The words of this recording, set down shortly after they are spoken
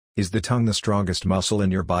Is the tongue the strongest muscle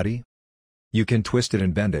in your body? You can twist it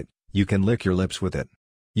and bend it, you can lick your lips with it.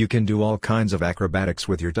 You can do all kinds of acrobatics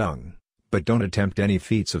with your tongue, but don't attempt any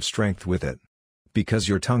feats of strength with it. Because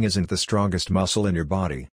your tongue isn't the strongest muscle in your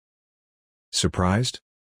body. Surprised?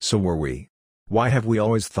 So were we. Why have we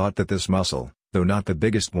always thought that this muscle, though not the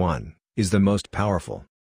biggest one, is the most powerful?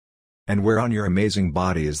 And where on your amazing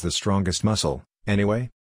body is the strongest muscle, anyway?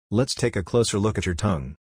 Let's take a closer look at your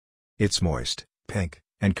tongue. It's moist, pink,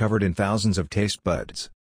 and covered in thousands of taste buds.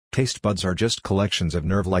 Taste buds are just collections of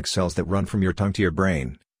nerve-like cells that run from your tongue to your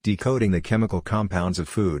brain, decoding the chemical compounds of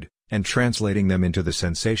food, and translating them into the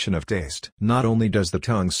sensation of taste. Not only does the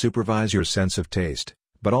tongue supervise your sense of taste,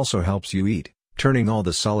 but also helps you eat, turning all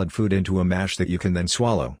the solid food into a mash that you can then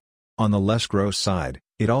swallow. On the less gross side,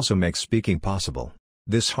 it also makes speaking possible.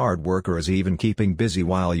 This hard worker is even keeping busy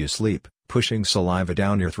while you sleep, pushing saliva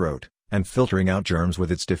down your throat, and filtering out germs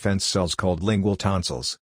with its defense cells called lingual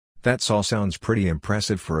tonsils. That all sounds pretty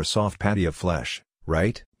impressive for a soft patty of flesh,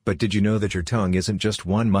 right? But did you know that your tongue isn't just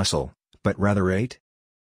one muscle, but rather 8?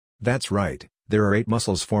 That's right, there are 8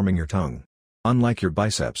 muscles forming your tongue. Unlike your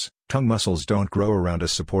biceps, tongue muscles don't grow around a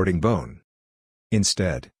supporting bone.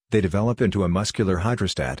 Instead, they develop into a muscular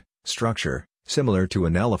hydrostat structure, similar to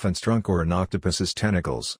an elephant's trunk or an octopus's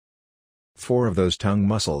tentacles. 4 of those tongue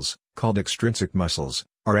muscles, called extrinsic muscles,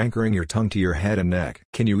 are anchoring your tongue to your head and neck.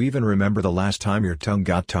 Can you even remember the last time your tongue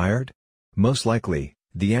got tired? Most likely,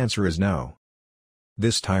 the answer is no.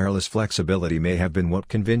 This tireless flexibility may have been what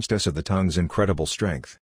convinced us of the tongue's incredible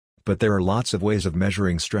strength. But there are lots of ways of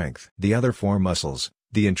measuring strength. The other 4 muscles,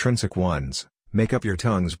 the intrinsic ones, make up your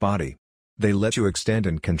tongue's body. They let you extend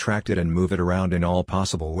and contract it and move it around in all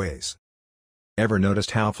possible ways. Ever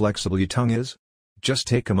noticed how flexible your tongue is? Just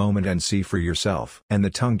take a moment and see for yourself. And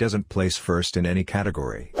the tongue doesn't place first in any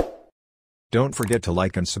category. Don't forget to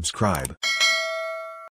like and subscribe.